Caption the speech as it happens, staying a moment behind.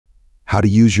How to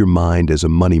Use Your Mind as a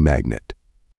Money Magnet.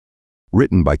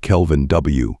 Written by Kelvin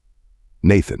W.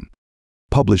 Nathan.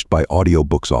 Published by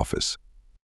Audiobooks Office.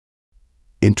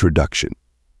 Introduction.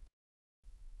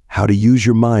 How to Use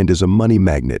Your Mind as a Money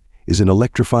Magnet is an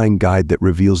electrifying guide that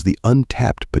reveals the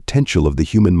untapped potential of the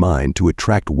human mind to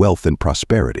attract wealth and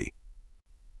prosperity.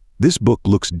 This book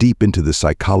looks deep into the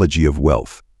psychology of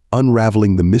wealth,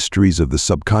 unraveling the mysteries of the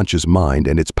subconscious mind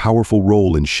and its powerful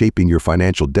role in shaping your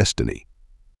financial destiny.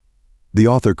 The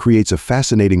author creates a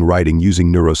fascinating writing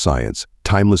using neuroscience,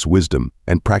 timeless wisdom,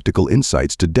 and practical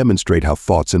insights to demonstrate how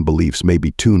thoughts and beliefs may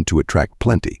be tuned to attract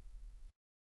plenty.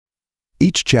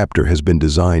 Each chapter has been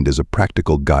designed as a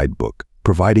practical guidebook,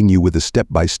 providing you with a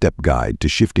step-by-step guide to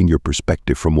shifting your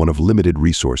perspective from one of limited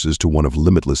resources to one of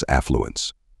limitless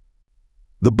affluence.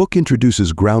 The book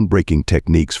introduces groundbreaking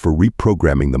techniques for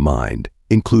reprogramming the mind,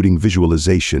 including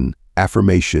visualization,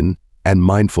 affirmation, and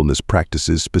mindfulness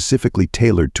practices specifically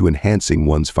tailored to enhancing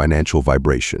one's financial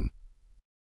vibration.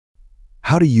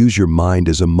 How to Use Your Mind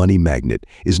as a Money Magnet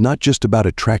is not just about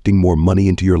attracting more money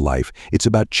into your life, it's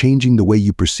about changing the way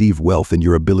you perceive wealth and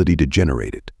your ability to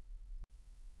generate it.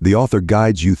 The author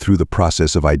guides you through the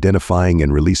process of identifying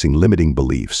and releasing limiting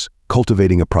beliefs,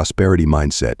 cultivating a prosperity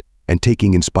mindset, and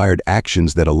taking inspired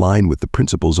actions that align with the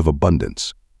principles of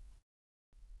abundance.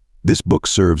 This book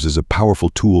serves as a powerful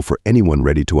tool for anyone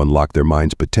ready to unlock their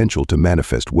mind's potential to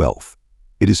manifest wealth.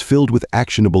 It is filled with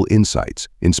actionable insights,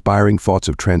 inspiring thoughts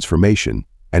of transformation,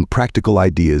 and practical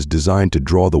ideas designed to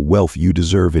draw the wealth you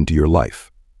deserve into your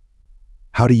life.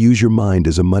 How to Use Your Mind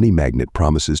as a Money Magnet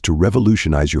promises to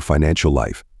revolutionize your financial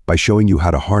life by showing you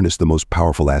how to harness the most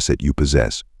powerful asset you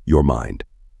possess, your mind.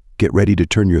 Get ready to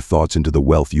turn your thoughts into the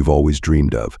wealth you've always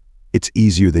dreamed of. It's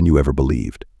easier than you ever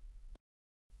believed.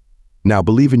 Now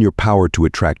believe in your power to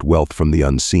attract wealth from the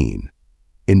unseen.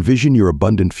 Envision your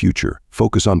abundant future,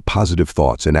 focus on positive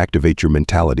thoughts, and activate your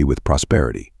mentality with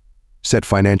prosperity. Set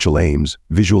financial aims,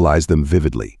 visualize them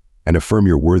vividly, and affirm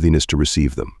your worthiness to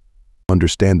receive them.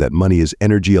 Understand that money is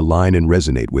energy. Align and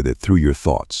resonate with it through your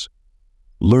thoughts.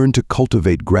 Learn to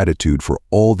cultivate gratitude for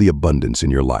all the abundance in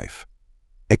your life.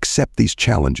 Accept these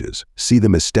challenges, see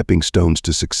them as stepping stones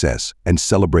to success, and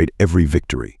celebrate every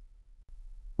victory.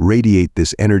 Radiate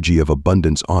this energy of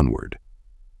abundance onward.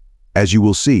 As you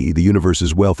will see, the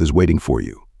universe's wealth is waiting for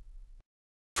you.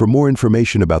 For more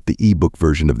information about the ebook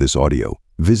version of this audio,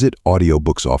 visit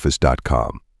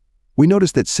audiobooksoffice.com. We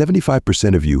noticed that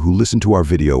 75% of you who listen to our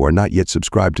video are not yet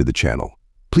subscribed to the channel.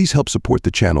 Please help support the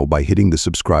channel by hitting the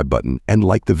subscribe button and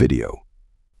like the video.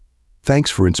 Thanks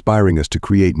for inspiring us to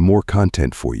create more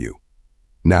content for you.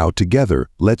 Now, together,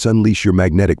 let's unleash your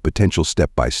magnetic potential step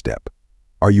by step.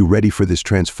 Are you ready for this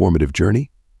transformative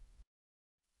journey?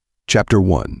 Chapter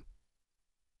 1.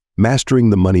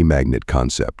 Mastering the Money Magnet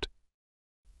Concept.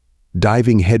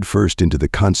 Diving headfirst into the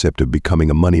concept of becoming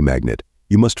a money magnet,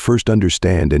 you must first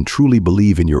understand and truly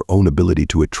believe in your own ability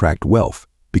to attract wealth,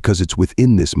 because it's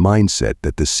within this mindset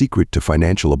that the secret to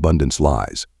financial abundance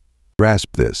lies.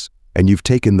 Grasp this, and you've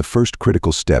taken the first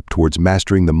critical step towards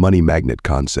mastering the money magnet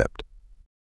concept.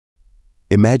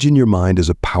 Imagine your mind as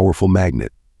a powerful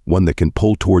magnet, one that can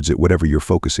pull towards it whatever you're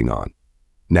focusing on.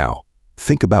 Now,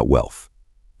 think about wealth.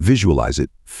 Visualize it,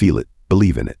 feel it,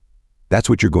 believe in it. That's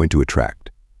what you're going to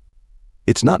attract.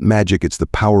 It's not magic, it's the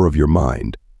power of your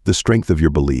mind, the strength of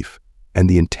your belief, and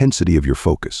the intensity of your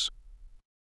focus.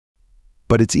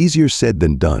 But it's easier said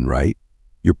than done, right?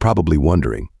 You're probably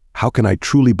wondering, how can I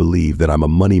truly believe that I'm a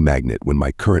money magnet when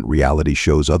my current reality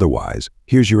shows otherwise?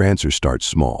 Here's your answer: start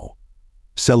small.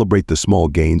 Celebrate the small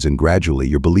gains, and gradually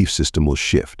your belief system will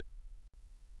shift.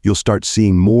 You'll start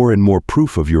seeing more and more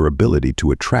proof of your ability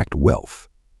to attract wealth.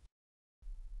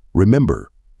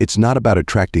 Remember, it's not about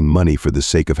attracting money for the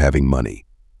sake of having money.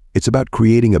 It's about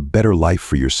creating a better life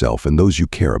for yourself and those you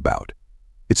care about.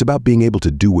 It's about being able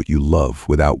to do what you love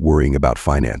without worrying about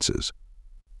finances.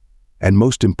 And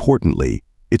most importantly,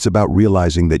 it's about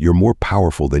realizing that you're more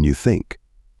powerful than you think.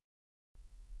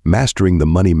 Mastering the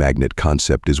money magnet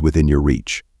concept is within your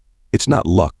reach. It's not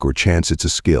luck or chance, it's a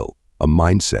skill, a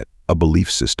mindset, a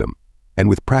belief system. And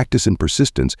with practice and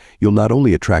persistence, you'll not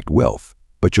only attract wealth,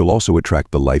 but you'll also attract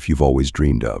the life you've always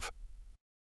dreamed of.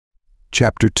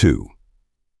 Chapter 2.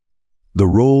 The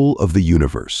Role of the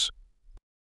Universe.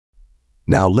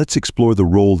 Now let's explore the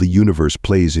role the universe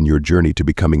plays in your journey to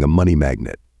becoming a money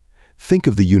magnet. Think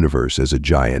of the universe as a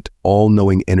giant,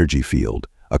 all-knowing energy field,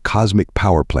 a cosmic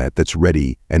power plant that's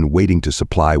ready and waiting to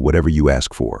supply whatever you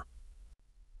ask for.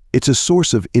 It's a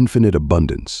source of infinite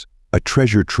abundance, a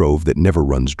treasure trove that never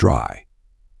runs dry.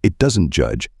 It doesn't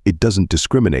judge, it doesn't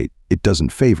discriminate, it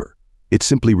doesn't favor. It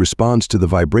simply responds to the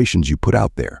vibrations you put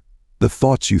out there, the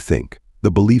thoughts you think,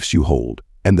 the beliefs you hold,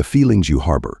 and the feelings you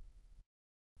harbor.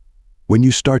 When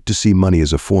you start to see money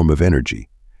as a form of energy,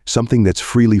 something that's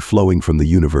freely flowing from the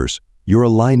universe, you're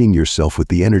aligning yourself with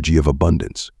the energy of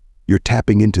abundance. You're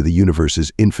tapping into the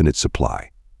universe's infinite supply.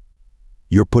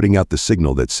 You're putting out the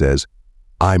signal that says,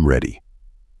 I'm ready,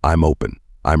 I'm open,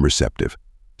 I'm receptive,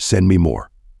 send me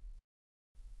more.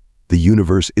 The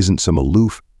universe isn't some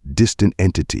aloof, distant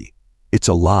entity. It's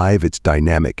alive, it's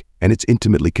dynamic, and it's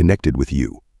intimately connected with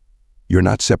you. You're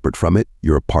not separate from it,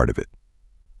 you're a part of it.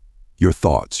 Your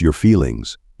thoughts, your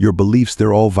feelings, your beliefs,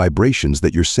 they're all vibrations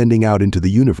that you're sending out into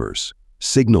the universe,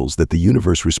 signals that the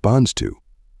universe responds to.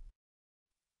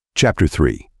 Chapter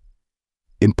 3.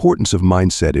 Importance of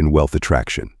mindset in wealth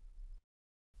attraction.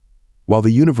 While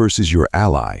the universe is your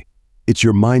ally, it's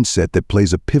your mindset that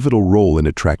plays a pivotal role in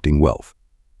attracting wealth.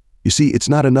 You see, it's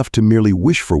not enough to merely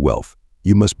wish for wealth.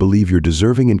 You must believe you're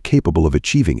deserving and capable of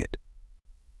achieving it.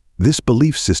 This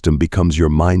belief system becomes your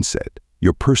mindset,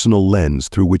 your personal lens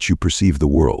through which you perceive the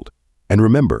world. And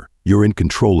remember, you're in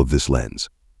control of this lens.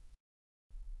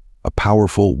 A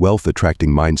powerful, wealth-attracting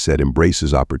mindset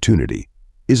embraces opportunity,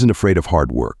 isn't afraid of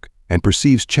hard work, and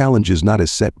perceives challenges not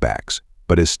as setbacks,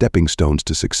 but as stepping stones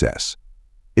to success.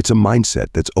 It's a mindset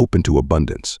that's open to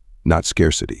abundance, not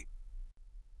scarcity.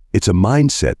 It's a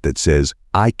mindset that says,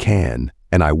 I can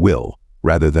and I will,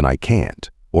 rather than I can't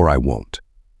or I won't.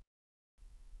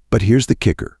 But here's the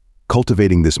kicker.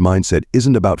 Cultivating this mindset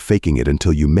isn't about faking it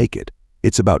until you make it.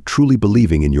 It's about truly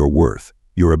believing in your worth,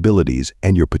 your abilities,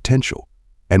 and your potential.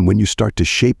 And when you start to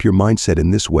shape your mindset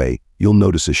in this way, you'll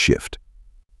notice a shift.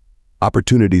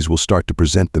 Opportunities will start to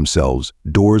present themselves,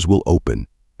 doors will open,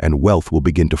 and wealth will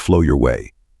begin to flow your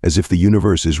way, as if the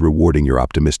universe is rewarding your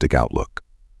optimistic outlook.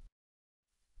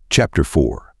 Chapter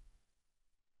 4.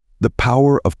 The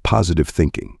power of positive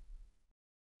thinking.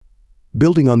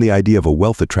 Building on the idea of a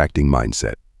wealth-attracting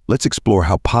mindset, let's explore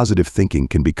how positive thinking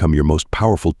can become your most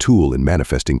powerful tool in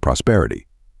manifesting prosperity.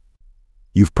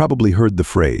 You've probably heard the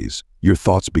phrase, your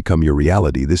thoughts become your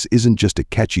reality. This isn't just a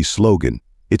catchy slogan,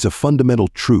 it's a fundamental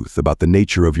truth about the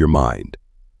nature of your mind.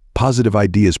 Positive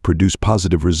ideas produce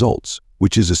positive results,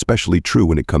 which is especially true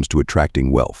when it comes to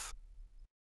attracting wealth.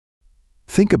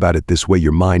 Think about it this way,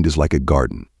 your mind is like a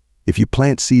garden. If you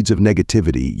plant seeds of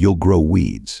negativity, you'll grow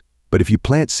weeds. But if you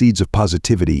plant seeds of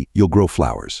positivity, you'll grow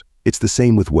flowers. It's the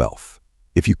same with wealth.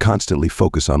 If you constantly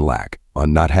focus on lack,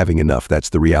 on not having enough, that's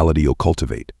the reality you'll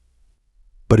cultivate.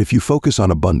 But if you focus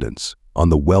on abundance, on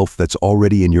the wealth that's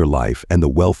already in your life and the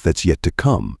wealth that's yet to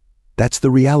come, that's the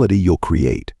reality you'll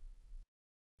create.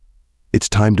 It's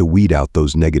time to weed out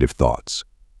those negative thoughts.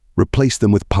 Replace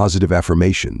them with positive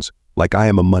affirmations, like I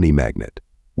am a money magnet.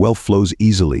 Wealth flows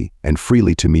easily and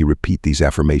freely to me. Repeat these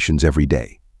affirmations every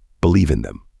day. Believe in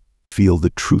them. Feel the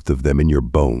truth of them in your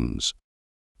bones.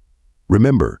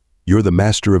 Remember, you're the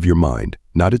master of your mind,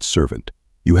 not its servant.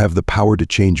 You have the power to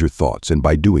change your thoughts, and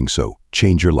by doing so,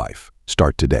 change your life.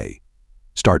 Start today.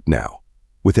 Start now.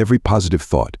 With every positive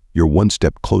thought, you're one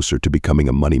step closer to becoming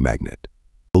a money magnet.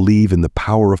 Believe in the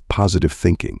power of positive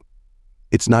thinking.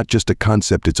 It's not just a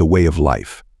concept, it's a way of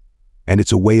life. And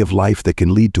it's a way of life that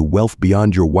can lead to wealth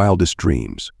beyond your wildest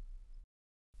dreams.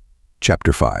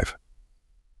 Chapter 5.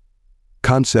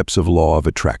 Concepts of law of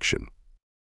attraction.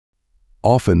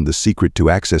 Often, the secret to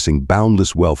accessing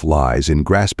boundless wealth lies in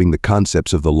grasping the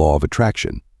concepts of the law of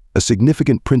attraction, a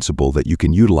significant principle that you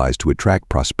can utilize to attract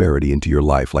prosperity into your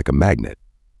life like a magnet.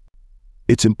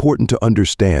 It's important to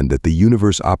understand that the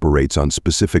universe operates on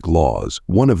specific laws,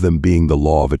 one of them being the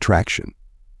law of attraction.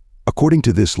 According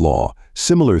to this law,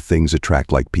 similar things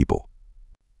attract like people.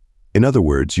 In other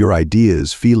words, your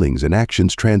ideas, feelings, and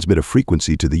actions transmit a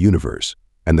frequency to the universe,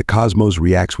 and the cosmos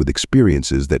reacts with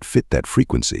experiences that fit that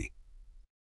frequency.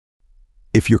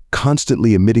 If you're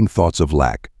constantly emitting thoughts of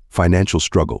lack, financial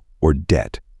struggle, or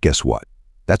debt, guess what?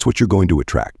 That's what you're going to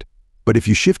attract. But if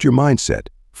you shift your mindset,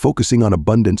 focusing on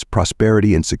abundance,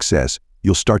 prosperity, and success,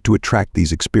 you'll start to attract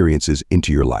these experiences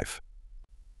into your life.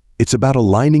 It's about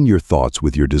aligning your thoughts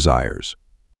with your desires.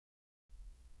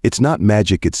 It's not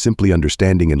magic, it's simply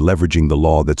understanding and leveraging the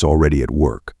law that's already at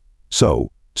work.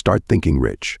 So, start thinking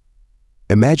rich.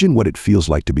 Imagine what it feels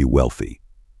like to be wealthy.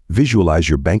 Visualize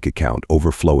your bank account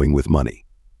overflowing with money.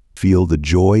 Feel the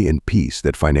joy and peace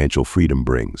that financial freedom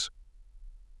brings.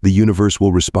 The universe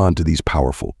will respond to these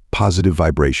powerful, positive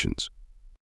vibrations.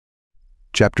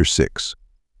 Chapter 6.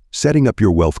 Setting up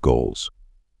your wealth goals.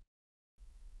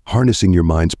 Harnessing your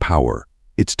mind's power,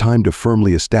 it's time to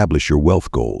firmly establish your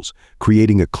wealth goals,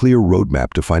 creating a clear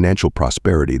roadmap to financial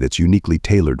prosperity that's uniquely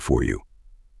tailored for you.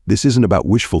 This isn't about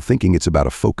wishful thinking, it's about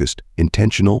a focused,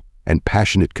 intentional, and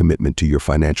passionate commitment to your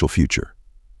financial future.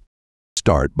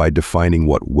 start by defining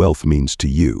what wealth means to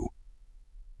you.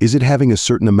 Is it having a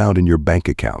certain amount in your bank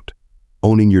account,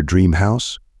 owning your dream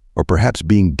house, or perhaps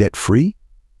being debt-free?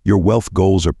 Your wealth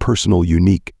goals are personal,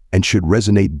 unique, and should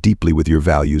resonate deeply with your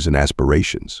values and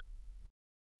aspirations.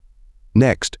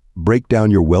 Next, break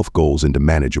down your wealth goals into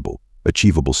manageable,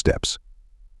 achievable steps.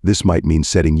 This might mean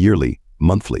setting yearly,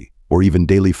 monthly, or even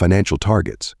daily financial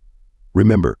targets.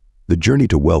 Remember, the journey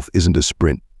to wealth isn't a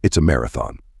sprint, it's a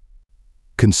marathon.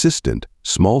 Consistent,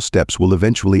 small steps will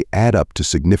eventually add up to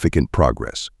significant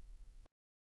progress.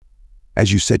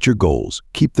 As you set your goals,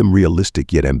 keep them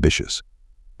realistic yet ambitious.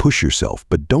 Push yourself,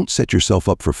 but don't set yourself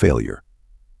up for failure.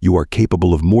 You are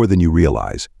capable of more than you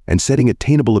realize, and setting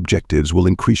attainable objectives will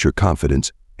increase your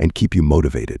confidence and keep you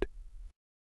motivated.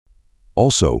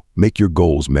 Also, make your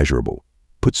goals measurable.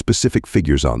 Put specific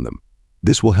figures on them.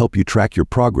 This will help you track your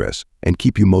progress and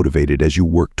keep you motivated as you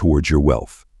work towards your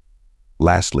wealth.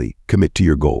 Lastly, commit to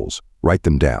your goals. Write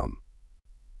them down.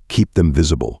 Keep them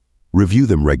visible. Review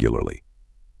them regularly.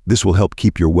 This will help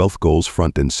keep your wealth goals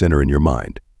front and center in your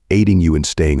mind, aiding you in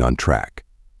staying on track.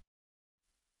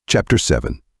 Chapter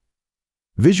 7.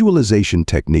 Visualization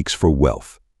Techniques for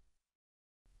Wealth.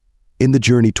 In the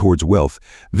journey towards wealth,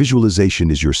 visualization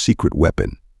is your secret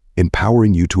weapon,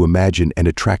 empowering you to imagine and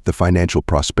attract the financial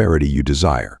prosperity you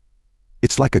desire.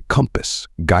 It's like a compass,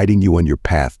 guiding you on your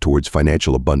path towards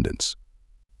financial abundance.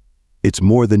 It's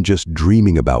more than just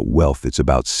dreaming about wealth, it's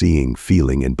about seeing,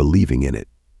 feeling, and believing in it.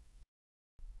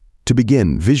 To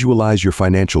begin, visualize your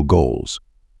financial goals.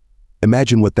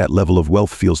 Imagine what that level of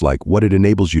wealth feels like, what it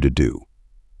enables you to do.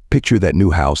 Picture that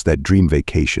new house, that dream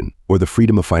vacation, or the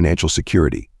freedom of financial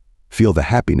security. Feel the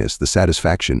happiness, the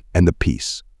satisfaction, and the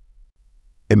peace.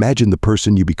 Imagine the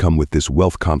person you become with this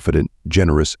wealth, confident,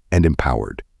 generous, and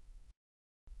empowered.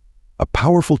 A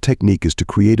powerful technique is to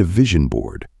create a vision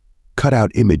board. Cut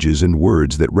out images and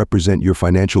words that represent your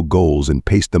financial goals and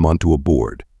paste them onto a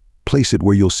board. Place it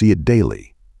where you'll see it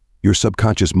daily. Your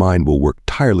subconscious mind will work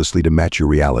tirelessly to match your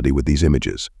reality with these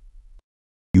images.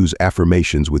 Use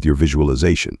affirmations with your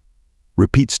visualization.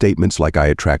 Repeat statements like "I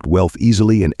attract wealth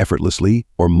easily and effortlessly,"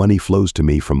 or "money flows to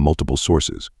me from multiple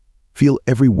sources." Feel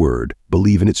every word,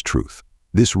 believe in its truth.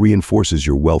 This reinforces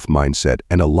your wealth mindset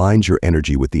and aligns your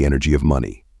energy with the energy of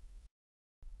money.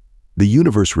 The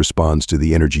universe responds to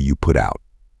the energy you put out.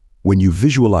 When you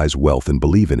visualize wealth and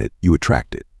believe in it, you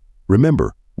attract it.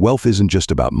 Remember, wealth isn't just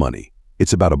about money.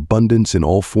 It's about abundance in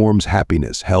all forms,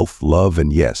 happiness, health, love,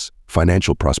 and yes,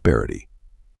 financial prosperity.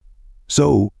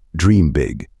 So, dream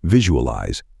big,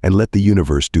 visualize, and let the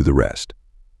universe do the rest.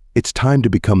 It's time to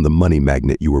become the money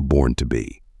magnet you were born to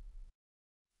be.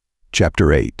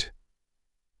 Chapter 8.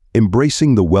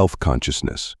 Embracing the Wealth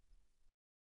Consciousness.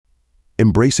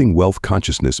 Embracing wealth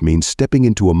consciousness means stepping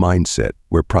into a mindset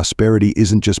where prosperity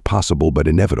isn't just possible but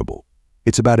inevitable.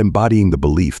 It's about embodying the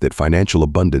belief that financial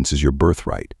abundance is your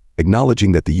birthright,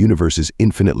 acknowledging that the universe is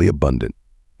infinitely abundant,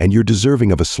 and you're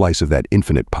deserving of a slice of that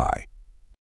infinite pie.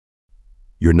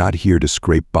 You're not here to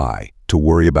scrape by, to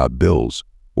worry about bills,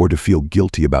 or to feel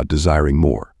guilty about desiring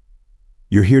more.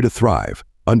 You're here to thrive,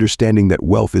 understanding that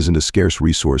wealth isn't a scarce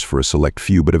resource for a select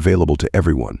few but available to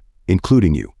everyone,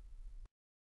 including you.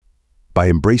 By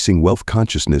embracing wealth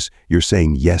consciousness, you're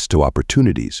saying yes to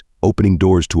opportunities, opening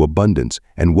doors to abundance,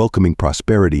 and welcoming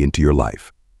prosperity into your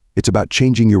life. It's about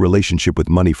changing your relationship with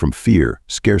money from fear,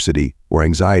 scarcity, or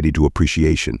anxiety to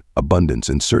appreciation, abundance,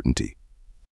 and certainty.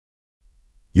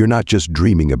 You're not just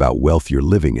dreaming about wealth, you're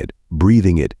living it,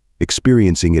 breathing it,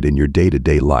 experiencing it in your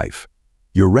day-to-day life.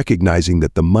 You're recognizing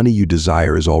that the money you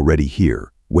desire is already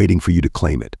here, waiting for you to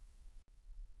claim it.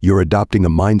 You're adopting a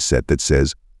mindset that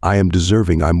says, "I am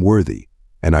deserving, I'm worthy,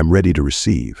 and I'm ready to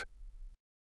receive."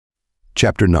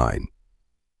 Chapter 9.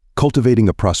 Cultivating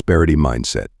a Prosperity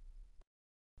Mindset.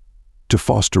 To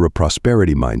foster a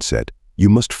prosperity mindset, you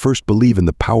must first believe in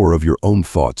the power of your own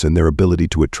thoughts and their ability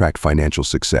to attract financial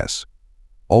success.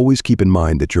 Always keep in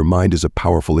mind that your mind is a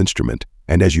powerful instrument,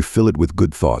 and as you fill it with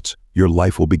good thoughts, your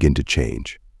life will begin to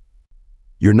change.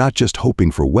 You're not just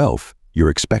hoping for wealth, you're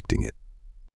expecting it.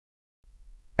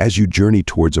 As you journey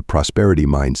towards a prosperity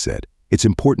mindset, it's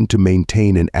important to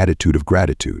maintain an attitude of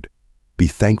gratitude. Be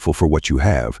thankful for what you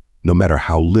have, no matter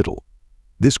how little.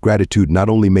 This gratitude not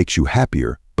only makes you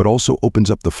happier, but also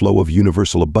opens up the flow of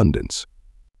universal abundance.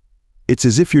 It's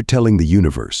as if you're telling the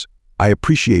universe, "I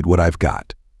appreciate what I've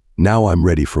got. Now I'm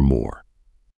ready for more."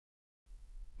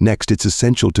 Next, it's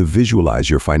essential to visualize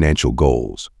your financial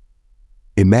goals.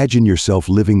 Imagine yourself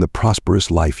living the prosperous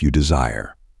life you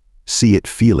desire. See it,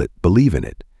 feel it, believe in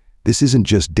it. This isn't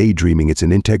just daydreaming, it's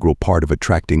an integral part of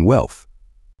attracting wealth.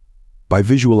 By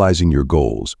visualizing your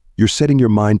goals, you're setting your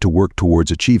mind to work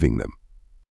towards achieving them.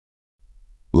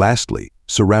 Lastly,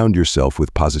 surround yourself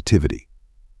with positivity.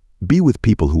 Be with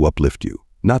people who uplift you,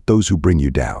 not those who bring you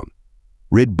down.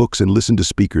 Read books and listen to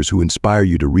speakers who inspire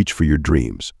you to reach for your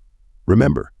dreams.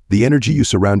 Remember, the energy you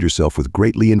surround yourself with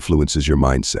greatly influences your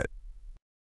mindset.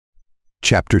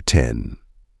 Chapter 10.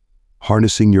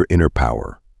 Harnessing your inner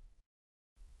power.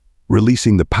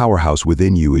 Releasing the powerhouse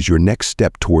within you is your next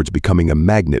step towards becoming a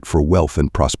magnet for wealth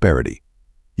and prosperity.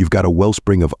 You've got a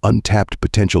wellspring of untapped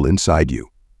potential inside you.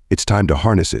 It's time to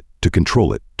harness it, to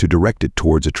control it, to direct it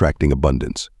towards attracting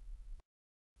abundance.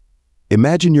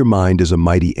 Imagine your mind as a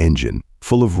mighty engine,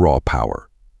 full of raw power.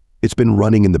 It's been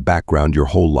running in the background your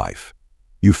whole life.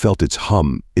 You've felt its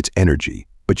hum, its energy,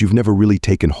 but you've never really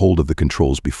taken hold of the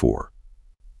controls before.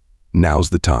 Now's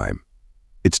the time.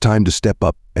 It's time to step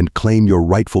up and claim your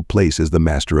rightful place as the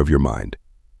master of your mind.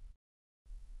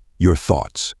 Your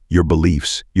thoughts, your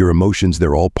beliefs, your emotions,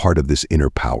 they're all part of this inner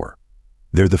power.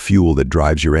 They're the fuel that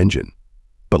drives your engine.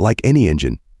 But like any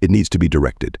engine, it needs to be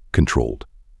directed, controlled.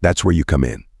 That's where you come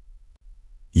in.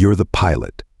 You're the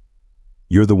pilot.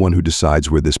 You're the one who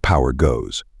decides where this power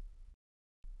goes.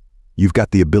 You've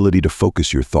got the ability to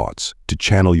focus your thoughts, to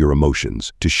channel your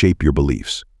emotions, to shape your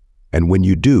beliefs. And when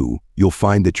you do, you'll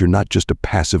find that you're not just a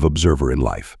passive observer in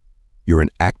life. You're an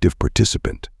active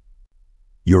participant.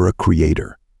 You're a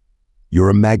creator. You're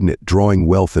a magnet drawing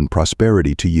wealth and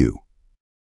prosperity to you.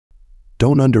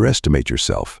 Don't underestimate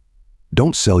yourself.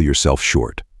 Don't sell yourself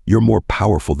short. You're more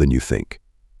powerful than you think.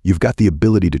 You've got the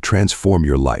ability to transform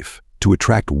your life, to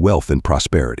attract wealth and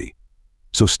prosperity.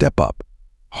 So step up,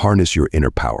 harness your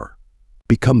inner power.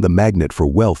 Become the magnet for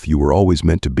wealth you were always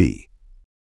meant to be.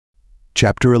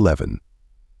 Chapter 11.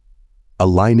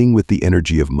 Aligning with the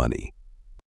energy of money.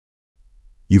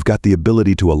 You've got the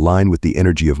ability to align with the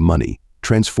energy of money,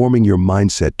 transforming your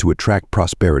mindset to attract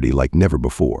prosperity like never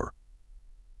before.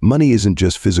 Money isn't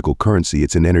just physical currency,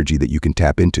 it's an energy that you can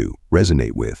tap into,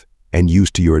 resonate with, and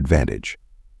use to your advantage.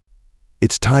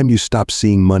 It's time you stop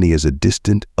seeing money as a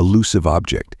distant, elusive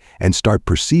object and start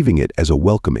perceiving it as a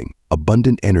welcoming,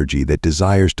 abundant energy that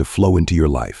desires to flow into your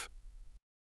life.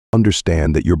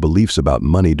 Understand that your beliefs about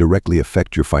money directly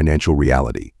affect your financial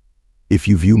reality. If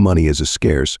you view money as a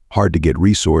scarce, hard-to-get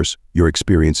resource, your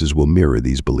experiences will mirror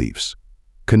these beliefs.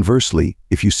 Conversely,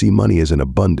 if you see money as an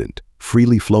abundant,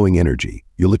 freely flowing energy,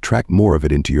 you'll attract more of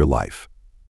it into your life.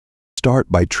 Start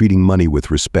by treating money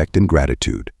with respect and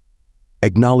gratitude.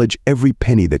 Acknowledge every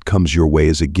penny that comes your way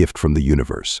as a gift from the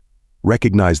universe.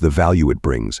 Recognize the value it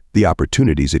brings, the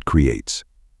opportunities it creates.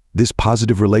 This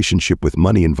positive relationship with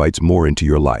money invites more into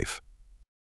your life.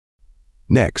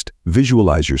 Next,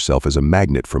 visualize yourself as a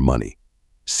magnet for money.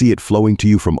 See it flowing to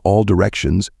you from all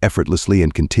directions, effortlessly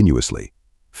and continuously.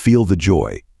 Feel the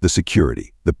joy, the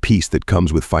security, the peace that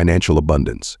comes with financial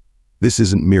abundance. This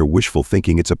isn't mere wishful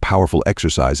thinking, it's a powerful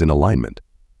exercise in alignment.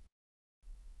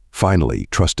 Finally,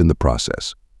 trust in the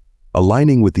process.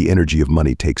 Aligning with the energy of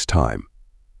money takes time.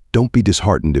 Don't be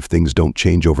disheartened if things don't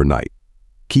change overnight.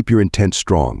 Keep your intent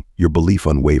strong, your belief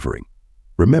unwavering.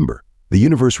 Remember, the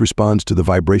universe responds to the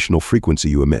vibrational frequency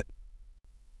you emit.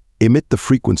 Emit the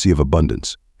frequency of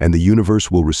abundance, and the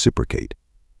universe will reciprocate.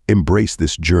 Embrace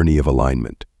this journey of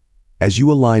alignment. As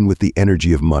you align with the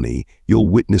energy of money, you'll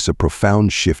witness a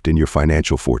profound shift in your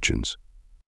financial fortunes.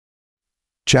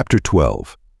 Chapter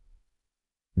 12.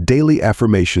 Daily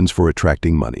affirmations for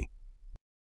attracting money.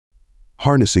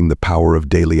 Harnessing the power of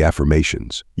daily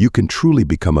affirmations, you can truly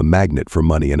become a magnet for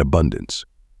money and abundance.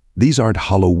 These aren't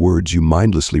hollow words you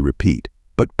mindlessly repeat,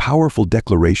 but powerful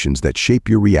declarations that shape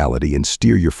your reality and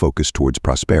steer your focus towards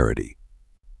prosperity.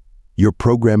 You're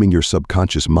programming your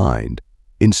subconscious mind,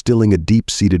 instilling a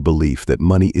deep-seated belief that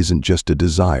money isn't just a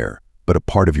desire, but a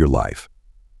part of your life.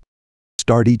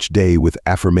 Start each day with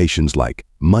affirmations like,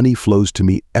 "Money flows to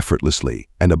me effortlessly,"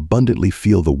 and abundantly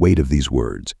feel the weight of these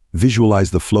words.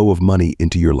 Visualize the flow of money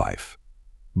into your life.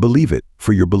 Believe it,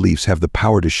 for your beliefs have the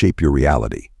power to shape your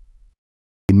reality.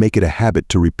 Make it a habit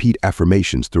to repeat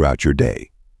affirmations throughout your day.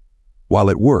 While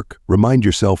at work, remind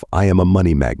yourself, "I am a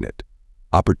money magnet.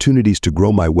 Opportunities to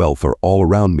grow my wealth are all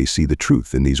around me." See the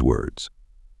truth in these words.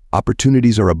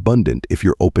 Opportunities are abundant if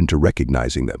you're open to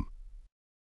recognizing them.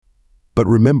 But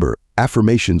remember,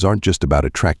 affirmations aren't just about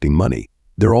attracting money.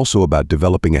 They're also about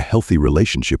developing a healthy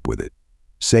relationship with it.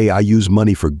 Say, "I use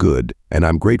money for good, and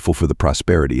I'm grateful for the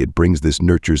prosperity it brings." This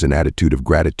nurtures an attitude of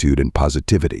gratitude and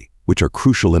positivity, which are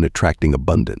crucial in attracting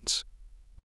abundance.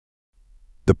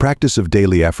 The practice of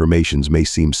daily affirmations may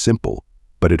seem simple,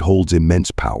 but it holds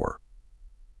immense power.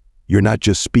 You're not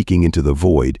just speaking into the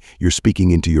void, you're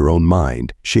speaking into your own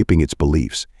mind, shaping its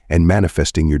beliefs, and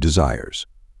manifesting your desires.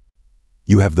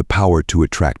 You have the power to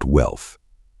attract wealth.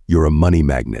 You're a money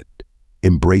magnet.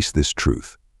 Embrace this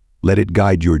truth. Let it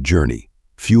guide your journey,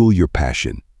 fuel your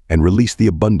passion, and release the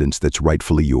abundance that's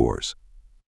rightfully yours.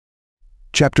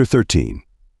 Chapter 13.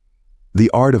 The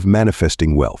Art of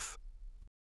Manifesting Wealth.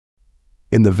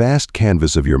 In the vast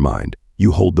canvas of your mind,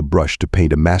 you hold the brush to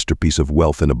paint a masterpiece of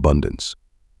wealth and abundance.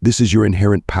 This is your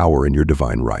inherent power and your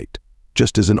divine right.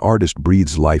 Just as an artist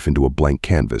breathes life into a blank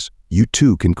canvas, you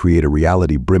too can create a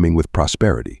reality brimming with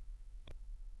prosperity.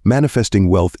 Manifesting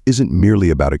wealth isn't merely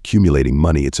about accumulating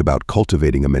money, it's about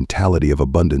cultivating a mentality of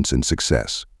abundance and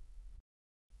success.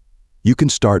 You can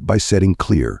start by setting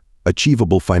clear,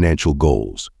 achievable financial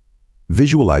goals.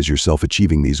 Visualize yourself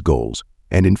achieving these goals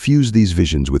and infuse these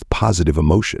visions with positive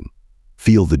emotion.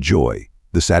 Feel the joy,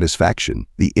 the satisfaction,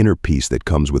 the inner peace that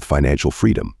comes with financial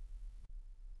freedom.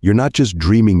 You're not just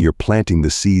dreaming, you're planting the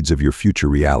seeds of your future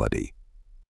reality.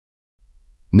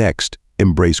 Next,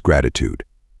 embrace gratitude.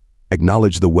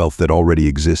 Acknowledge the wealth that already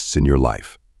exists in your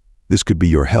life. This could be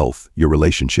your health, your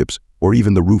relationships, or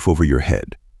even the roof over your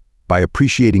head. By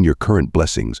appreciating your current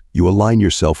blessings, you align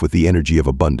yourself with the energy of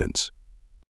abundance.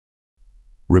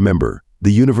 Remember,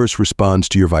 the universe responds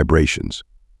to your vibrations.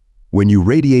 When you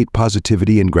radiate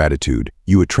positivity and gratitude,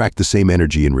 you attract the same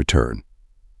energy in return.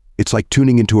 It's like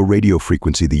tuning into a radio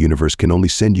frequency. The universe can only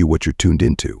send you what you're tuned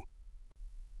into.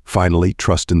 Finally,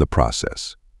 trust in the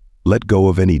process. Let go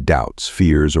of any doubts,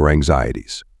 fears, or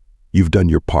anxieties. You've done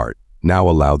your part. Now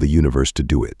allow the universe to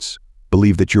do its.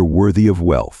 Believe that you're worthy of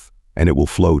wealth, and it will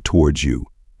flow towards you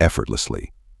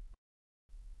effortlessly.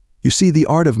 You see, the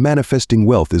art of manifesting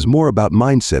wealth is more about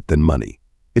mindset than money.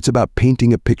 It's about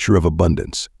painting a picture of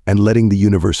abundance and letting the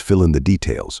universe fill in the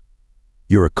details.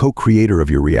 You're a co-creator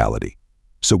of your reality.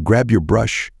 So grab your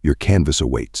brush, your canvas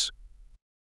awaits.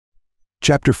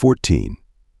 Chapter 14.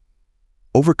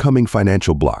 Overcoming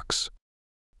financial blocks.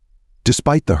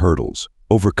 Despite the hurdles,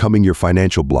 overcoming your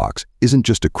financial blocks isn't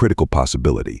just a critical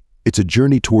possibility. It's a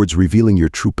journey towards revealing your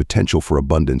true potential for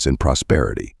abundance and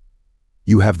prosperity.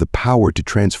 You have the power to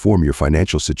transform your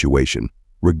financial situation,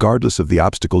 regardless of the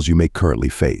obstacles you may currently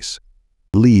face.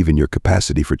 Believe in your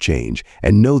capacity for change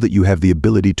and know that you have the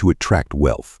ability to attract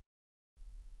wealth.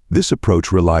 This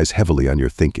approach relies heavily on your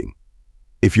thinking.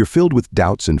 If you're filled with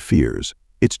doubts and fears,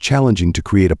 it's challenging to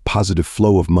create a positive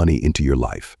flow of money into your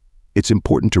life. It's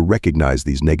important to recognize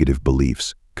these negative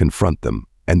beliefs, confront them,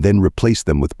 and then replace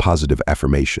them with positive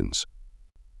affirmations.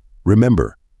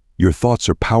 Remember, your thoughts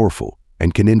are powerful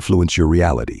and can influence your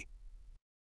reality.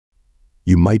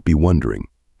 You might be wondering,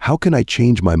 how can I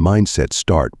change my mindset?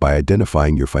 Start by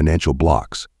identifying your financial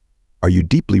blocks. Are you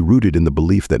deeply rooted in the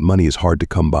belief that money is hard to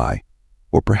come by?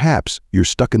 Or perhaps you're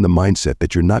stuck in the mindset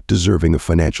that you're not deserving of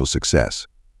financial success.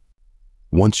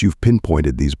 Once you've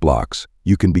pinpointed these blocks,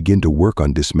 you can begin to work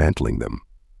on dismantling them.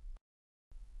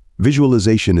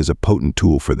 Visualization is a potent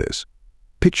tool for this.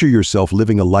 Picture yourself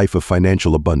living a life of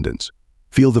financial abundance.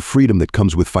 Feel the freedom that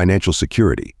comes with financial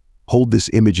security. Hold this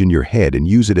image in your head and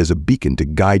use it as a beacon to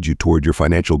guide you toward your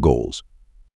financial goals.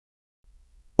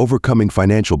 Overcoming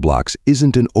financial blocks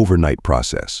isn't an overnight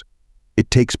process. It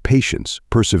takes patience,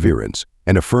 perseverance,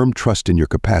 and a firm trust in your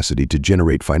capacity to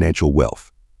generate financial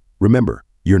wealth. Remember,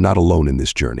 you're not alone in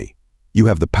this journey. You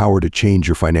have the power to change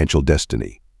your financial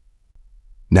destiny.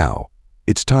 Now,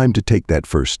 it's time to take that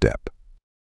first step.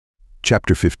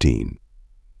 Chapter 15.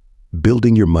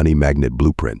 Building your money magnet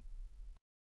blueprint.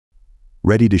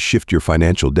 Ready to shift your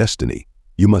financial destiny,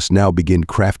 you must now begin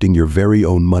crafting your very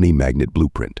own money magnet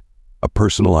blueprint, a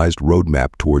personalized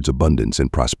roadmap towards abundance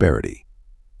and prosperity.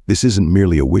 This isn't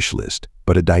merely a wish list,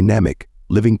 but a dynamic,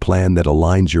 living plan that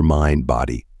aligns your mind,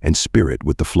 body, and spirit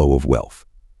with the flow of wealth.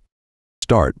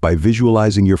 Start by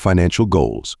visualizing your financial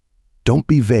goals. Don't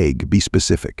be vague, be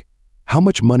specific. How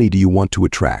much money do you want to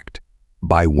attract?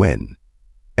 By when?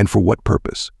 And for what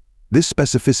purpose? This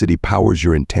specificity powers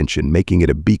your intention, making it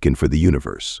a beacon for the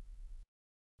universe.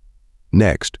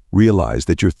 Next, realize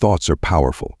that your thoughts are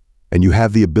powerful, and you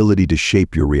have the ability to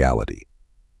shape your reality.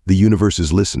 The universe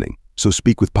is listening, so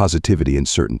speak with positivity and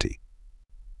certainty.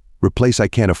 Replace "I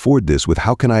can't afford this" with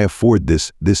 "How can I afford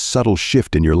this?" This subtle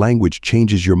shift in your language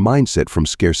changes your mindset from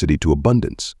scarcity to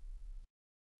abundance.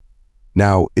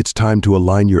 Now, it's time to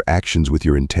align your actions with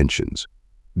your intentions.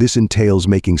 This entails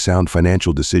making sound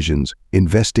financial decisions,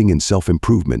 investing in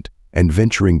self-improvement, and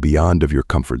venturing beyond of your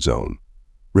comfort zone.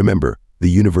 Remember,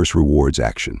 the universe rewards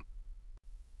action.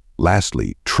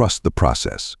 Lastly, trust the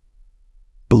process.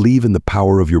 Believe in the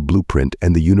power of your blueprint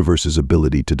and the universe's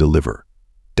ability to deliver.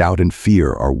 Doubt and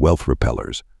fear are wealth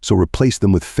repellers, so replace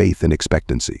them with faith and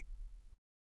expectancy.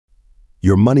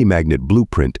 Your money magnet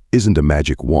blueprint isn't a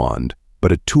magic wand,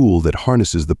 but a tool that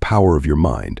harnesses the power of your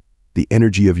mind, the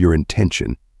energy of your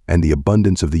intention, and the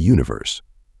abundance of the universe.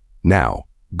 Now,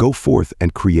 Go forth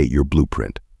and create your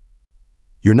blueprint.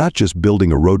 You're not just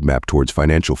building a roadmap towards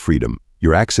financial freedom,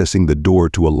 you're accessing the door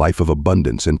to a life of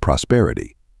abundance and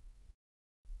prosperity.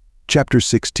 Chapter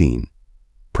 16.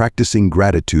 Practicing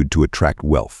gratitude to attract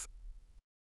wealth.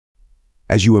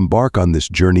 As you embark on this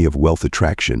journey of wealth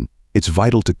attraction, it's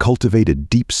vital to cultivate a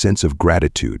deep sense of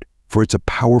gratitude, for it's a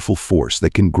powerful force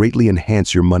that can greatly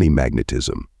enhance your money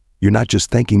magnetism. You're not just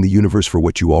thanking the universe for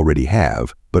what you already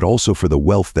have, but also for the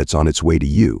wealth that's on its way to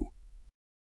you.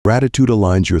 Gratitude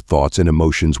aligns your thoughts and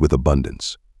emotions with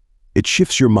abundance. It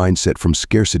shifts your mindset from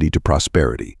scarcity to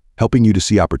prosperity, helping you to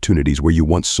see opportunities where you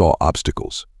once saw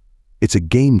obstacles. It's a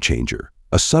game changer,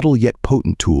 a subtle yet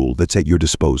potent tool that's at your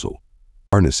disposal.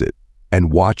 Harness it,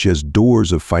 and watch as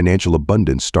doors of financial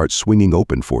abundance start swinging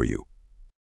open for you.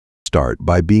 Start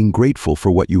by being grateful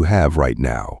for what you have right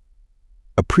now.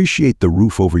 Appreciate the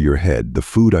roof over your head, the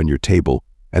food on your table,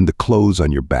 and the clothes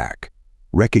on your back.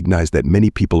 Recognize that many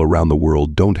people around the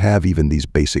world don't have even these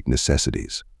basic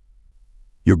necessities.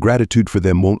 Your gratitude for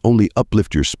them won't only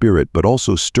uplift your spirit, but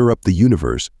also stir up the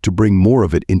universe to bring more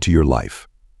of it into your life.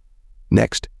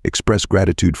 Next, express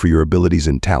gratitude for your abilities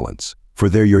and talents, for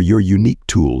they're your unique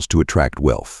tools to attract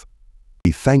wealth.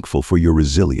 Be thankful for your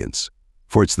resilience,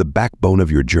 for it's the backbone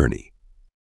of your journey.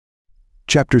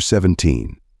 Chapter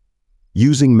 17.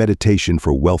 Using meditation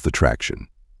for wealth attraction.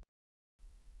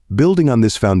 Building on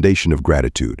this foundation of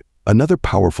gratitude, another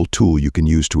powerful tool you can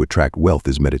use to attract wealth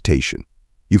is meditation.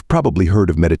 You've probably heard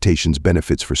of meditation's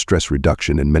benefits for stress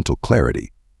reduction and mental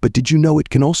clarity, but did you know it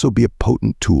can also be a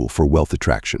potent tool for wealth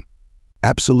attraction?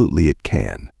 Absolutely it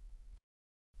can.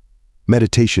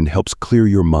 Meditation helps clear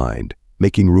your mind,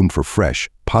 making room for fresh,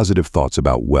 positive thoughts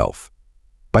about wealth.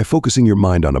 By focusing your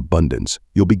mind on abundance,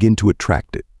 you'll begin to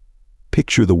attract it.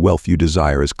 Picture the wealth you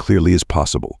desire as clearly as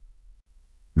possible.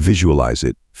 Visualize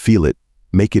it, feel it,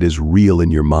 make it as real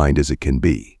in your mind as it can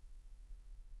be.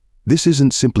 This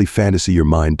isn't simply fantasy. Your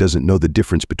mind doesn't know the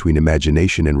difference between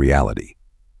imagination and reality.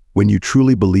 When you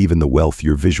truly believe in the wealth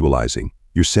you're visualizing,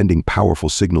 you're sending powerful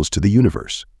signals to the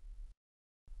universe.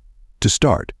 To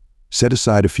start, set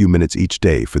aside a few minutes each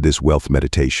day for this wealth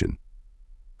meditation.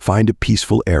 Find a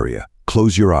peaceful area,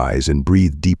 close your eyes and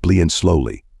breathe deeply and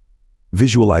slowly.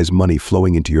 Visualize money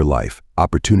flowing into your life,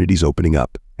 opportunities opening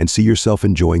up, and see yourself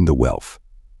enjoying the wealth.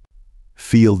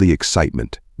 Feel the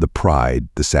excitement, the pride,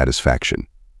 the satisfaction.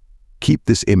 Keep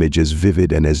this image as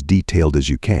vivid and as detailed as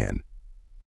you can.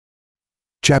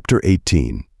 Chapter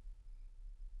 18.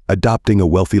 Adopting a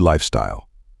wealthy lifestyle.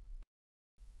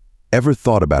 Ever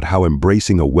thought about how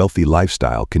embracing a wealthy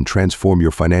lifestyle can transform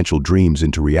your financial dreams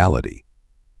into reality?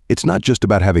 It's not just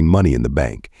about having money in the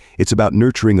bank, it's about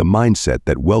nurturing a mindset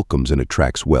that welcomes and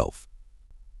attracts wealth.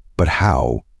 But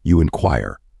how, you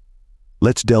inquire?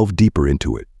 Let's delve deeper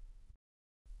into it.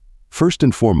 First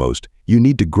and foremost, you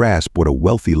need to grasp what a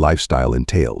wealthy lifestyle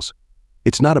entails.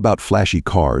 It's not about flashy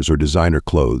cars or designer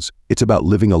clothes, it's about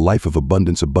living a life of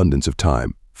abundance of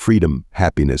time, freedom,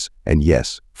 happiness, and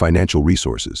yes, financial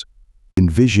resources.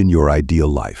 Envision your ideal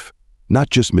life, not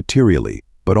just materially,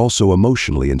 but also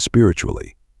emotionally and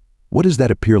spiritually. What does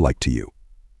that appear like to you?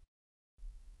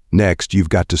 Next, you've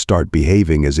got to start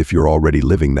behaving as if you're already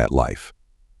living that life.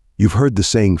 You've heard the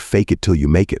saying, fake it till you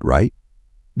make it, right?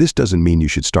 This doesn't mean you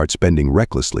should start spending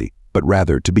recklessly, but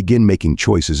rather to begin making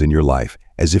choices in your life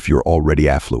as if you're already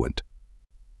affluent.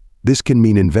 This can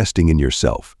mean investing in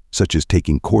yourself, such as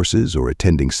taking courses or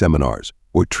attending seminars,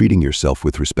 or treating yourself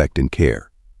with respect and care.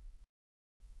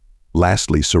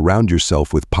 Lastly, surround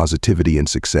yourself with positivity and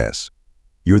success.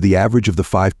 You're the average of the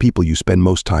 5 people you spend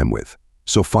most time with,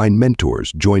 so find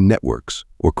mentors, join networks,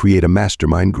 or create a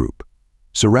mastermind group.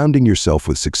 Surrounding yourself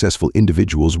with successful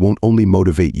individuals won't only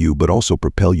motivate you but also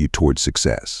propel you towards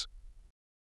success.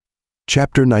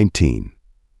 Chapter 19.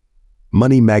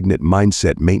 Money Magnet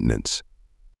Mindset Maintenance.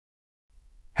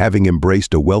 Having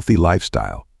embraced a wealthy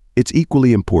lifestyle, it's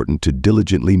equally important to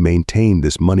diligently maintain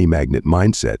this money magnet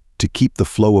mindset to keep the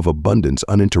flow of abundance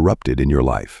uninterrupted in your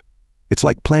life. It's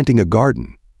like planting a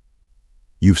garden.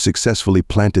 You've successfully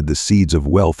planted the seeds of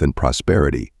wealth and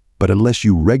prosperity, but unless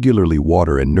you regularly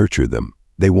water and nurture them,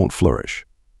 they won't flourish.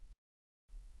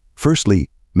 Firstly,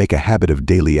 make a habit of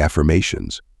daily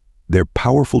affirmations. They're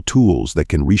powerful tools that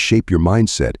can reshape your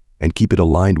mindset and keep it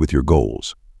aligned with your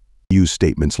goals. Use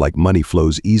statements like money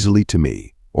flows easily to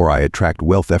me, or I attract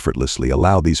wealth effortlessly.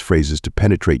 Allow these phrases to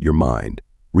penetrate your mind,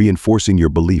 reinforcing your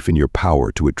belief in your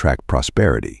power to attract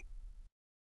prosperity.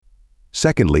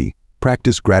 Secondly,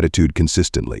 practice gratitude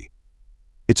consistently.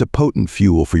 It's a potent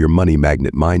fuel for your money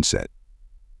magnet mindset.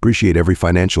 Appreciate every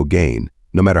financial gain,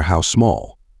 no matter how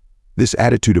small. This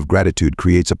attitude of gratitude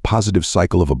creates a positive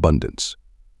cycle of abundance.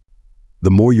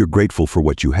 The more you're grateful for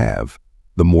what you have,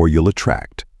 the more you'll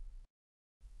attract.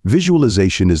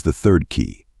 Visualization is the third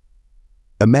key.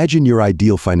 Imagine your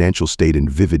ideal financial state in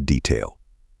vivid detail.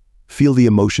 Feel the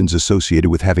emotions associated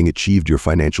with having achieved your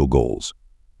financial goals.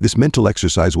 This mental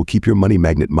exercise will keep your money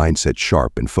magnet mindset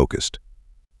sharp and focused.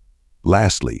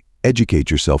 Lastly, educate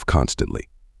yourself constantly.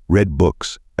 Read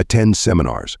books, attend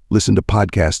seminars, listen to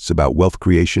podcasts about wealth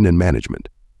creation and management.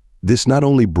 This not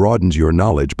only broadens your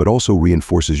knowledge but also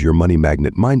reinforces your money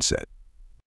magnet mindset.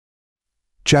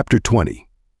 Chapter 20.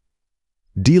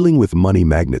 Dealing with money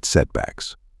magnet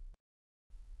setbacks.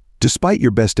 Despite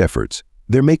your best efforts,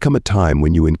 there may come a time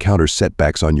when you encounter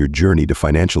setbacks on your journey to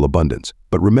financial abundance,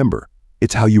 but remember,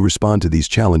 it's how you respond to these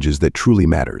challenges that truly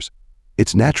matters.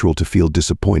 It's natural to feel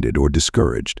disappointed or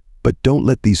discouraged, but don't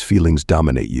let these feelings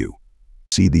dominate you.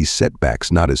 See these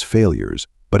setbacks not as failures,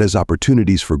 but as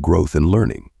opportunities for growth and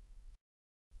learning.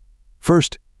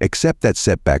 First, accept that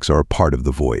setbacks are a part of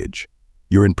the voyage.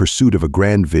 You're in pursuit of a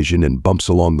grand vision and bumps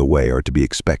along the way are to be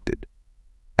expected.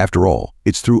 After all,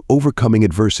 it's through overcoming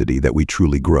adversity that we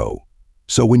truly grow.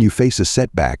 So when you face a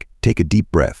setback, take a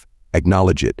deep breath,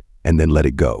 acknowledge it, and then let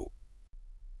it go.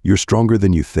 You're stronger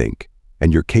than you think,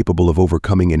 and you're capable of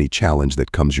overcoming any challenge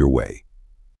that comes your way.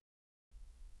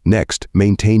 Next,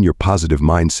 maintain your positive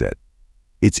mindset.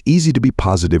 It's easy to be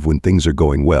positive when things are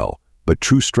going well, but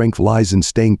true strength lies in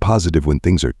staying positive when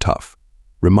things are tough.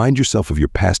 Remind yourself of your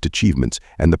past achievements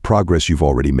and the progress you've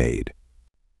already made.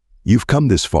 You've come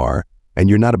this far, and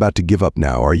you're not about to give up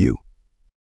now, are you?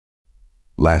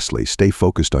 Lastly, stay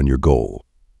focused on your goal.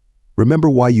 Remember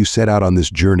why you set out on this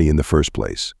journey in the first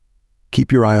place.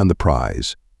 Keep your eye on the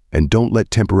prize, and don't let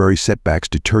temporary setbacks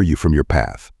deter you from your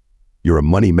path. You're a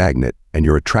money magnet, and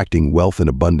you're attracting wealth and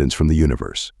abundance from the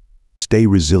universe. Stay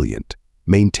resilient,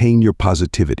 maintain your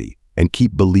positivity, and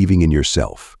keep believing in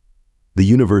yourself. The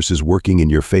universe is working in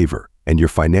your favor, and your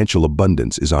financial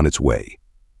abundance is on its way.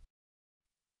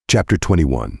 Chapter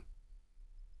 21.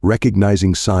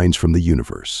 Recognizing signs from the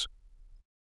universe.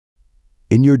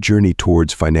 In your journey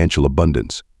towards financial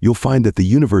abundance, you'll find that the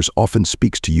universe often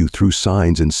speaks to you through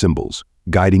signs and symbols,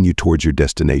 guiding you towards your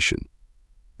destination.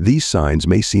 These signs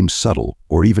may seem subtle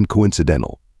or even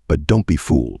coincidental, but don't be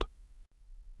fooled.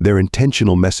 They're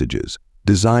intentional messages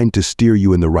designed to steer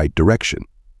you in the right direction.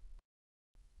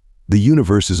 The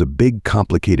universe is a big,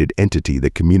 complicated entity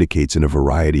that communicates in a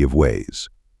variety of ways.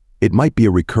 It might be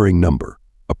a recurring number,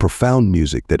 a profound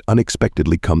music that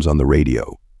unexpectedly comes on the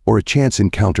radio, or a chance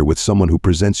encounter with someone who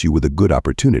presents you with a good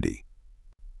opportunity.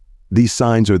 These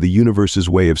signs are the universe's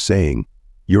way of saying,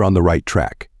 you're on the right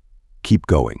track. Keep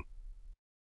going.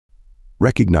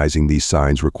 Recognizing these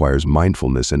signs requires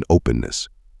mindfulness and openness.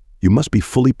 You must be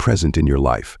fully present in your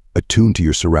life, attuned to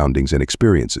your surroundings and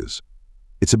experiences.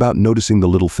 It's about noticing the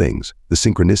little things, the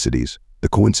synchronicities, the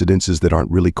coincidences that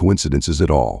aren't really coincidences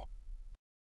at all.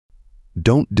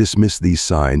 Don't dismiss these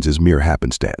signs as mere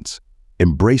happenstance.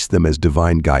 Embrace them as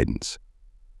divine guidance.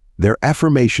 They're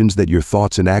affirmations that your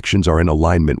thoughts and actions are in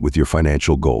alignment with your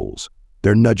financial goals.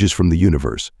 They're nudges from the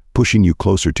universe, pushing you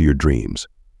closer to your dreams.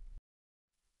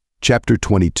 Chapter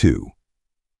 22.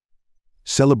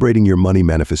 Celebrating your money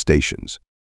manifestations.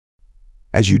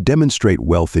 As you demonstrate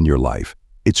wealth in your life,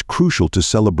 it's crucial to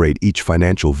celebrate each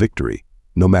financial victory,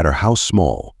 no matter how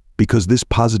small, because this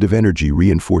positive energy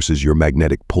reinforces your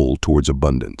magnetic pull towards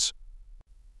abundance.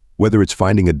 Whether it's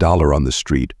finding $1 on the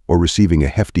street or receiving a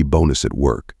hefty bonus at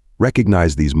work,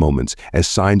 recognize these moments as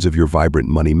signs of your vibrant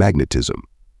money magnetism.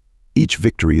 Each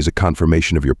victory is a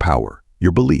confirmation of your power,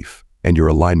 your belief, and your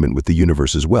alignment with the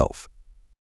universe's wealth.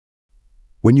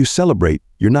 When you celebrate,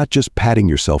 you're not just patting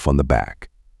yourself on the back.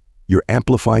 You're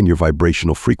amplifying your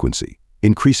vibrational frequency,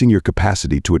 increasing your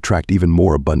capacity to attract even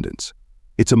more abundance.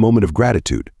 It's a moment of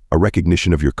gratitude, a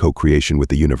recognition of your co-creation with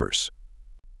the universe.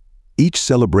 Each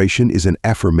celebration is an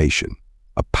affirmation,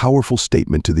 a powerful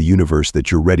statement to the universe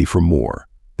that you're ready for more,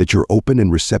 that you're open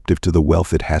and receptive to the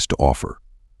wealth it has to offer.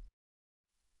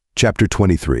 Chapter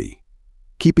 23.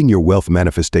 Keeping your wealth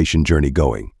manifestation journey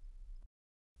going.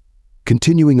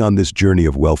 Continuing on this journey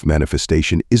of wealth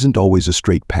manifestation isn't always a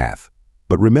straight path,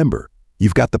 but remember,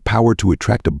 you've got the power to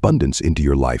attract abundance into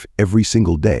your life every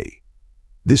single day.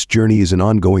 This journey is an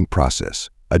ongoing process,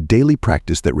 a daily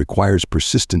practice that requires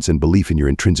persistence and belief in your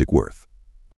intrinsic worth.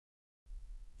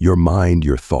 Your mind,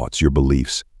 your thoughts, your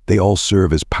beliefs, they all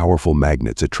serve as powerful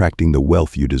magnets attracting the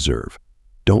wealth you deserve.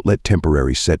 Don't let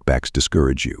temporary setbacks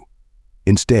discourage you.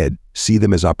 Instead, see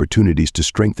them as opportunities to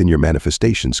strengthen your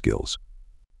manifestation skills.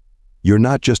 You're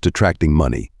not just attracting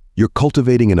money, you're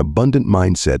cultivating an abundant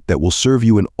mindset that will serve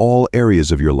you in all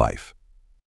areas of your life.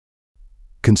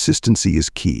 Consistency is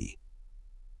key.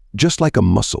 Just like a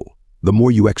muscle, The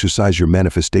more you exercise your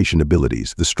manifestation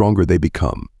abilities, the stronger they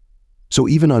become. So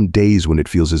even on days when it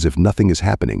feels as if nothing is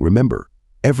happening, remember,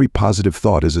 every positive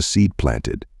thought is a seed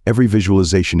planted. Every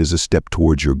visualization is a step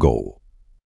towards your goal.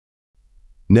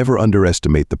 Never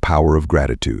underestimate the power of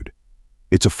gratitude.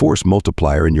 It's a force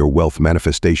multiplier in your wealth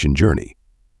manifestation journey.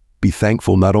 Be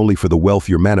thankful not only for the wealth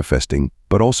you're manifesting,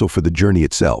 but also for the journey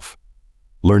itself.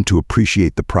 Learn to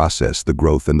appreciate the process, the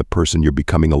growth, and the person you're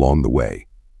becoming along the way.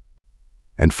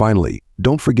 And finally,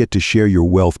 don't forget to share your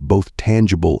wealth, both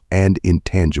tangible and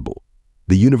intangible.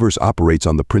 The universe operates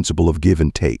on the principle of give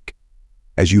and take.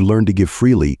 As you learn to give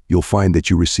freely, you'll find that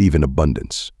you receive in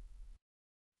abundance.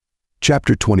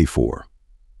 Chapter 24.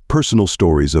 Personal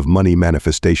Stories of Money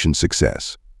Manifestation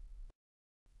Success.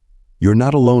 You're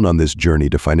not alone on this journey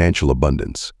to financial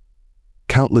abundance.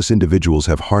 Countless individuals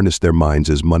have harnessed their minds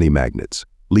as money magnets,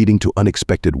 leading to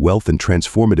unexpected wealth and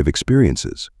transformative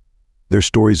experiences. Their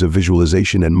stories of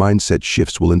visualization and mindset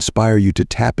shifts will inspire you to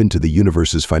tap into the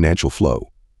universe's financial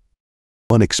flow.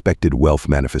 Unexpected wealth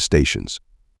manifestations.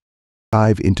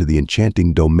 Dive into the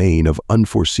enchanting domain of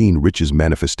unforeseen riches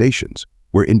manifestations,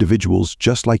 where individuals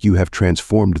just like you have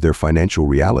transformed their financial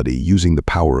reality using the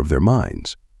power of their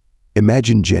minds.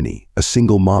 Imagine Jenny, a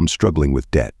single mom struggling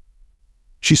with debt.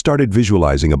 She started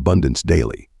visualizing abundance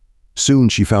daily. Soon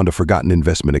she found a forgotten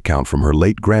investment account from her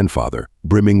late grandfather,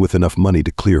 brimming with enough money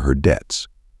to clear her debts.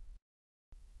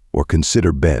 Or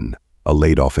consider Ben, a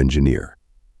laid-off engineer.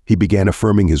 He began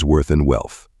affirming his worth and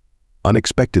wealth.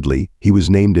 Unexpectedly, he was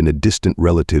named in a distant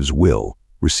relative's will,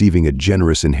 receiving a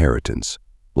generous inheritance.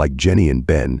 Like Jenny and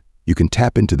Ben, you can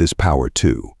tap into this power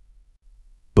too.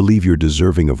 Believe you're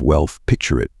deserving of wealth,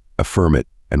 picture it, affirm it,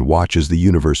 and watch as the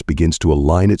universe begins to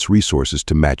align its resources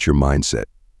to match your mindset.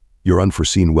 Your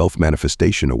unforeseen wealth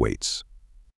manifestation awaits.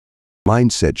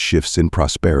 Mindset shifts in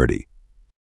prosperity.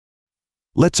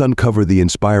 Let's uncover the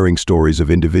inspiring stories of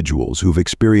individuals who've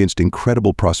experienced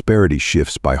incredible prosperity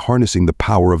shifts by harnessing the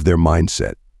power of their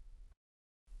mindset.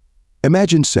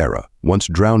 Imagine Sarah, once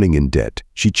drowning in debt.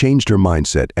 She changed her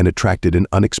mindset and attracted an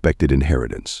unexpected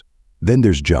inheritance. Then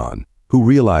there's John, who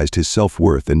realized his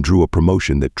self-worth and drew a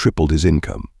promotion that tripled his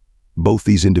income. Both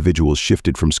these individuals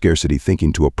shifted from scarcity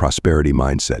thinking to a prosperity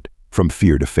mindset, from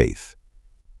fear to faith.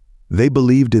 They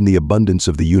believed in the abundance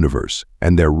of the universe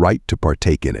and their right to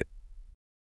partake in it.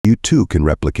 You too can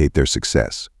replicate their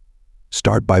success.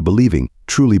 Start by believing,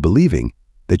 truly believing,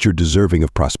 that you're deserving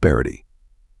of prosperity.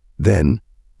 Then,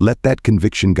 let that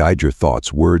conviction guide your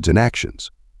thoughts, words, and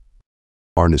actions.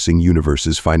 Harnessing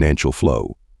universe's financial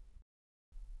flow.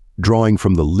 Drawing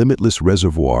from the limitless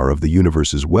reservoir of the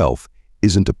universe's wealth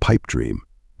isn't a pipe dream,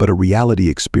 but a reality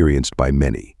experienced by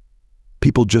many.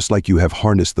 People just like you have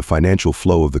harnessed the financial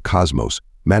flow of the cosmos,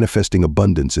 manifesting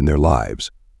abundance in their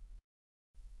lives.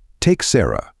 Take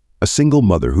Sarah, a single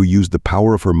mother who used the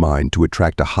power of her mind to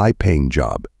attract a high-paying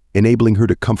job, enabling her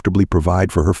to comfortably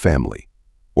provide for her family.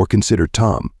 Or consider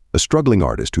Tom, a struggling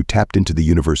artist who tapped into the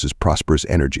universe's prosperous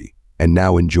energy and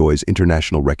now enjoys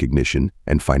international recognition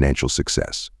and financial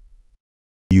success.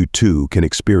 You too can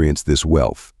experience this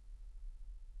wealth.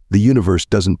 The universe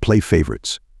doesn't play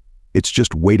favorites. It's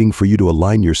just waiting for you to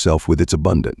align yourself with its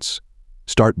abundance.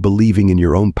 Start believing in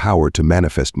your own power to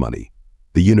manifest money.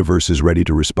 The universe is ready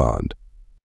to respond.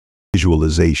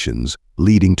 Visualizations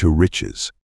leading to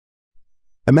riches.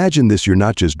 Imagine this: you're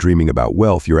not just dreaming about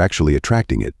wealth, you're actually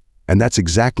attracting it. And that's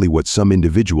exactly what some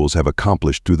individuals have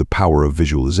accomplished through the power of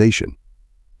visualization.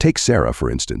 Take Sarah, for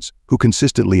instance, who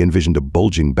consistently envisioned a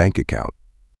bulging bank account.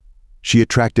 She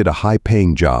attracted a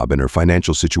high-paying job and her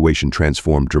financial situation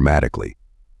transformed dramatically.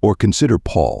 Or consider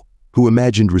Paul, who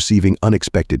imagined receiving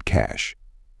unexpected cash.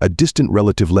 A distant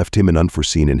relative left him an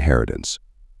unforeseen inheritance.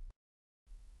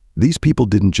 These people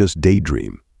didn't just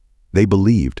daydream. They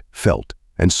believed, felt,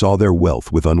 and saw their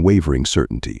wealth with unwavering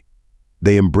certainty.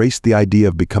 They embraced the idea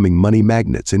of becoming money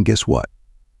magnets, and guess what?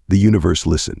 The universe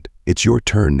listened. It's your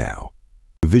turn now.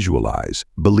 Visualize,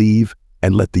 believe,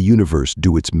 and let the universe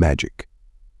do its magic.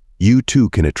 You too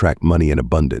can attract money in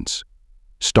abundance.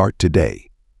 Start today.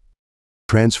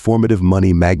 Transformative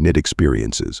money magnet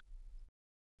experiences.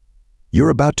 You're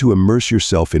about to immerse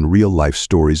yourself in real-life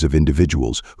stories of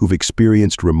individuals who've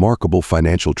experienced remarkable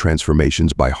financial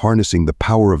transformations by harnessing the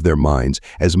power of their minds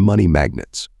as money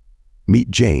magnets. Meet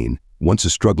Jane, once a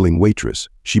struggling waitress.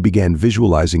 She began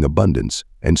visualizing abundance,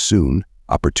 and soon,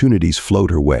 opportunities flowed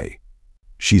her way.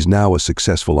 She's now a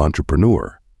successful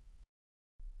entrepreneur.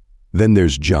 Then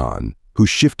there's John, who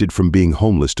shifted from being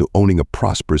homeless to owning a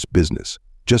prosperous business,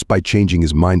 just by changing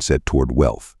his mindset toward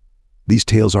wealth. These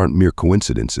tales aren't mere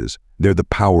coincidences, they're the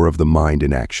power of the mind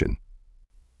in action.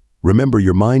 Remember,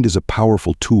 your mind is a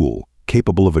powerful tool,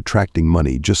 capable of attracting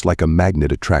money just like a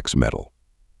magnet attracts metal.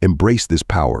 Embrace this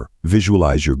power,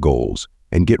 visualize your goals,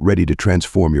 and get ready to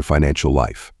transform your financial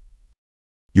life.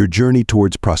 Your journey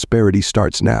towards prosperity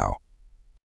starts now.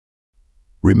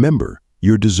 Remember,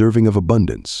 you're deserving of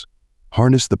abundance.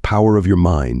 Harness the power of your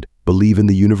mind, believe in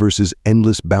the universe's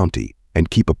endless bounty, and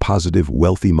keep a positive,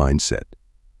 wealthy mindset.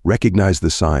 Recognize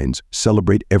the signs,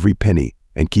 celebrate every penny,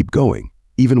 and keep going,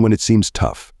 even when it seems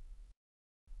tough.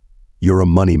 You're a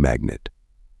money magnet.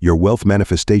 Your wealth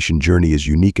manifestation journey is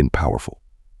unique and powerful.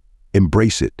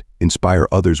 Embrace it, inspire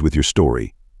others with your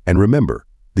story, and remember,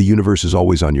 the universe is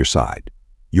always on your side.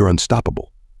 You're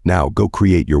unstoppable. Now go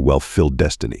create your wealth-filled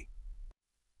destiny.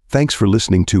 Thanks for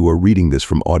listening to or reading this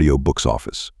from Audiobook's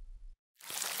office.